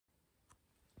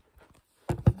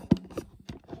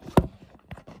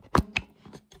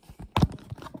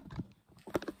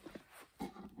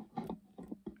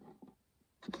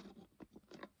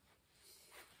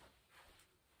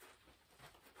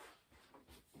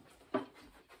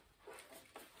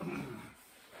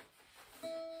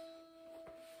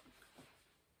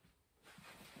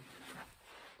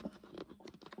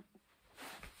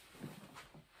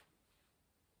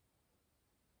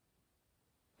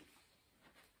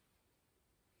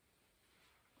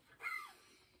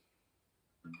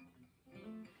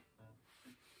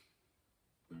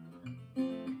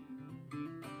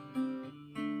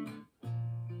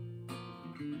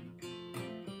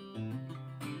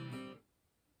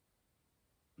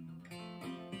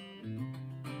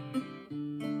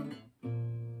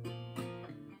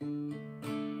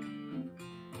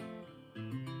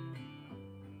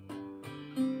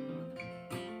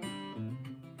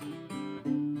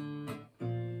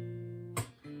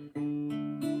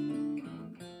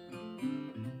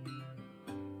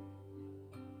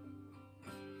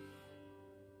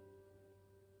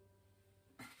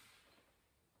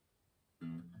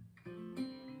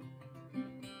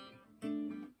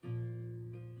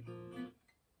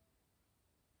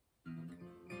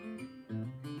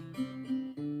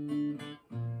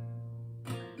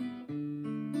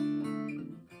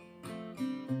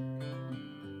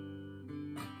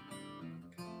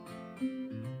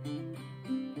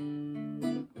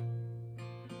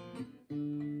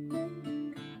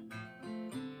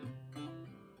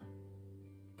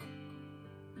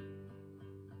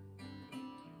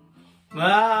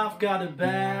I've got a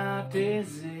bad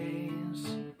disease.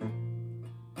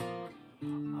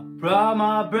 From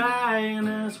my brain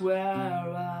is where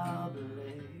I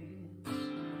bleed.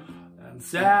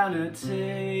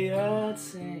 Insanity, it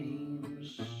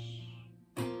seems,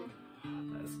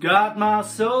 has got my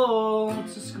soul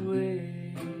to squeeze.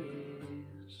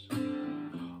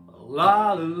 A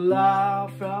lot of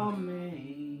love from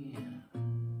me,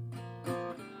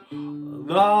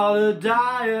 with all the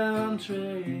dying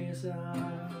trees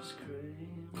I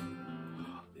scream.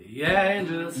 The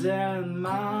angels in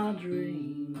my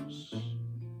dreams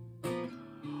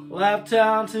left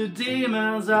down to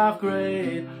demons of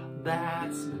greed.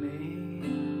 That's me.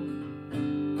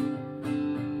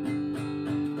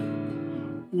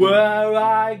 Where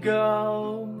I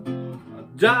go, I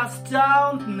just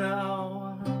don't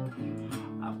know.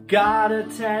 I've gotta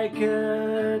take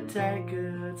it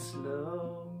slow.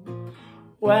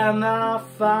 When I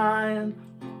find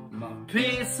my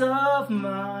peace of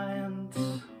mind,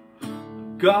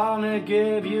 I'm gonna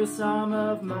give you some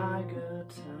of my good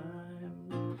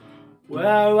time.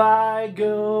 Where I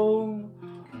go,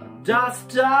 I just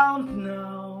don't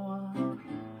know.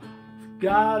 I've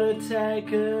gotta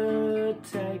take it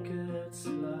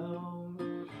slow.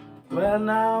 When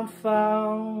I'm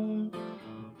found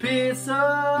peace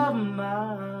of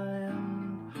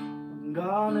mind, I'm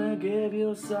gonna give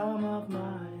you some of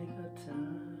my good time.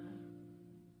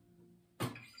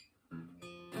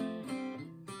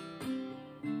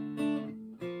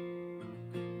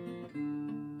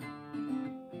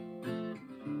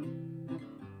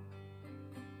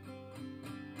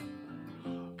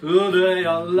 Today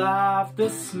I laughed a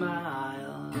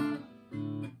smile,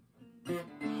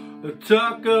 it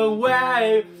took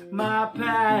away my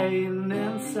pain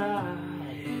inside.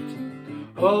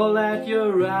 Oh, let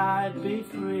your right be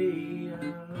free.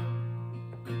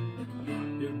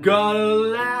 You gotta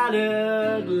let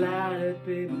it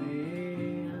be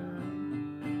me.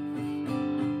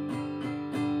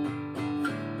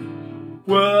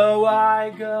 Where I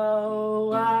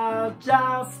go, I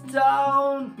just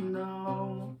don't know.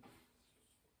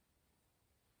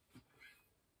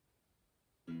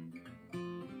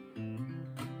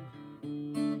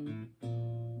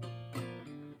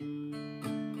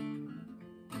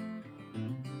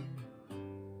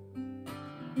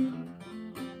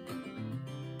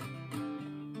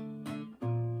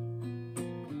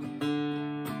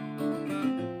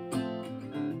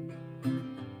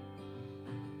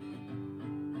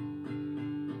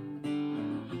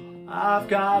 I've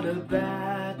got a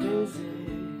bad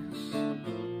disease.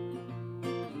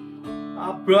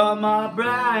 From my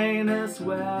brain is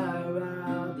where I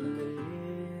live.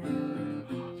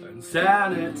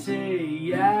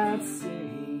 Insanity, it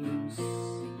seems,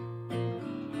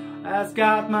 has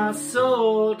got my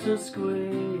soul to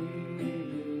squeeze.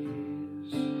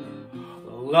 A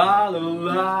lot of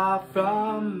love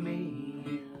from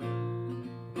me,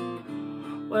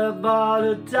 with all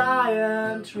the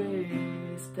dying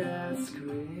trees that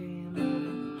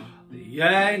scream. The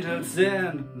angels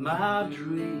in my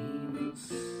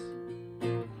dreams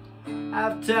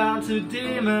have turned to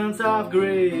demons of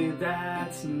greed.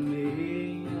 That's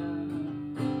me.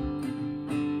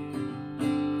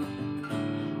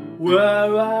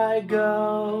 Where I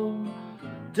go,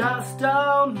 just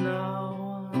don't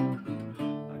know.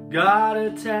 I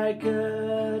gotta take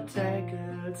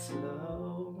it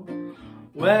slow.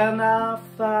 When I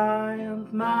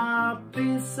find my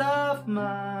peace of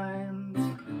mind,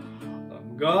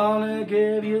 I'm gonna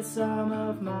give you some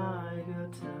of my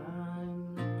good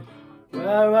time.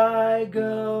 Where I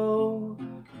go,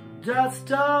 just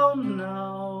don't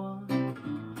know.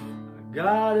 I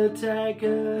gotta take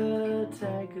it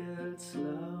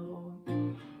slow.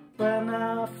 When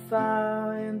I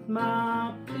find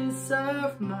my peace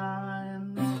of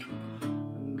mind,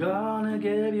 I'm gonna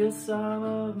give you some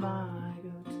of my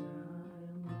good time.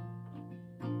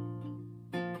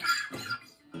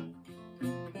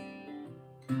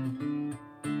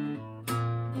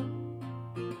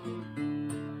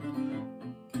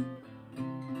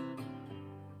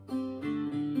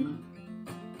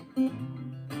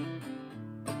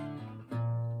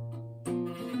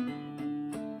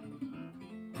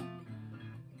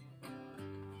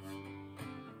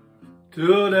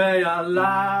 Today I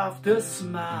laughed a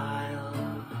smile,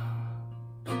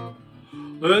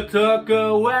 it took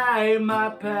away my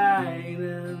pain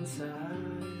inside.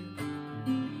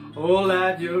 Oh,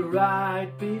 let your right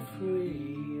be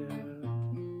free.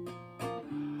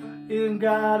 You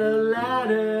gotta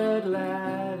let it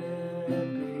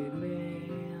be me.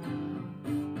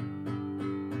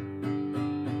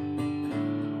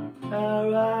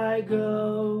 Where I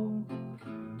go,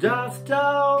 just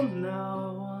don't know.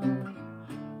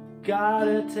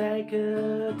 Gotta take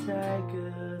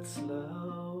it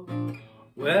slow.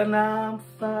 When I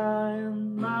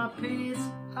find my peace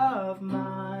of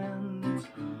mind,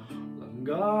 I'm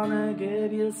gonna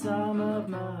give you some of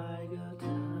my good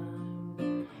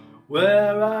time.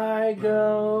 Where I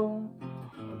go,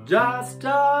 I just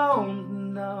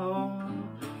don't know.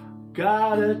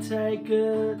 Gotta take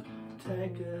it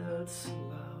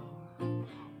slow.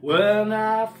 When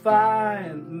I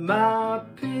find my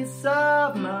peace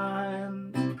of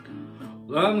mind,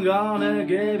 I'm gonna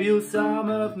give you some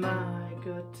of my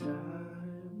good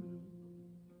time.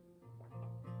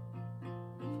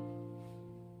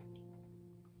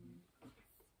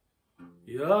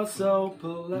 You're so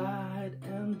polite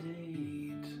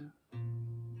indeed.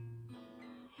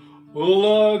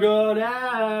 Look at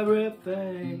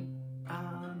everything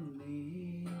I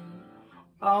need.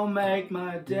 I'll make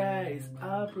my days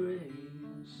a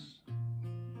breeze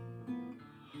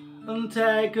and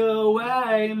take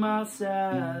away my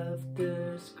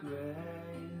self-disgrace.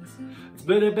 It's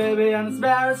bitter, baby, and it's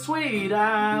very sweet.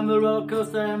 I'm the roller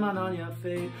coaster, man on your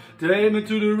feet. Take me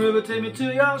to the river, take me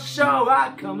to your shore.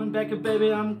 I'm coming back,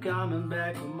 baby, I'm coming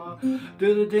back for more. Do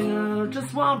the thing,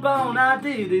 just one bone I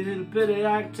did. It's a pity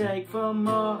I could take for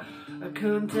more. I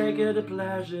couldn't take it a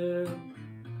pleasure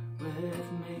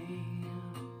with me.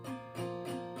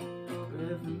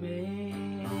 With me.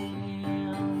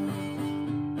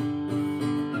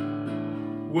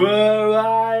 Where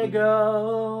I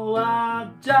go, I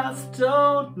just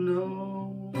don't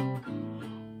know. I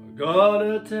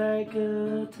gotta take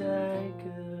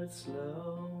it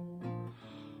slow.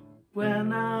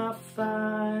 When I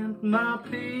find my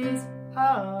peace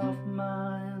of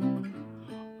mind,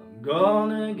 I'm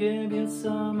gonna give you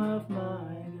some of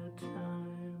my good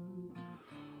time.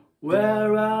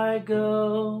 Where I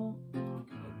go, I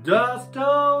just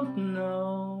don't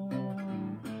know.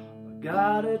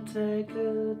 Gotta take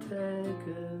it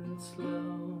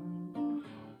slow.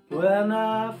 When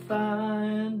I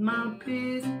find my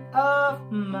peace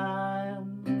of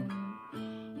mind,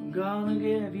 I'm gonna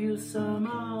give you some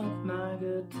of my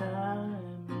good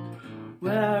time.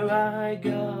 Where I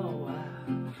go, I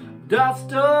just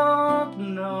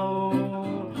don't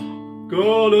know.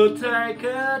 Gotta take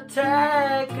it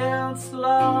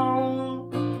slow.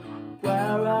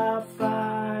 Where I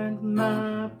find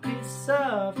my peace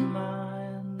of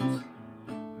mind,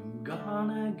 I'm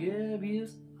gonna give you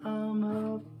some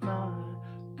of my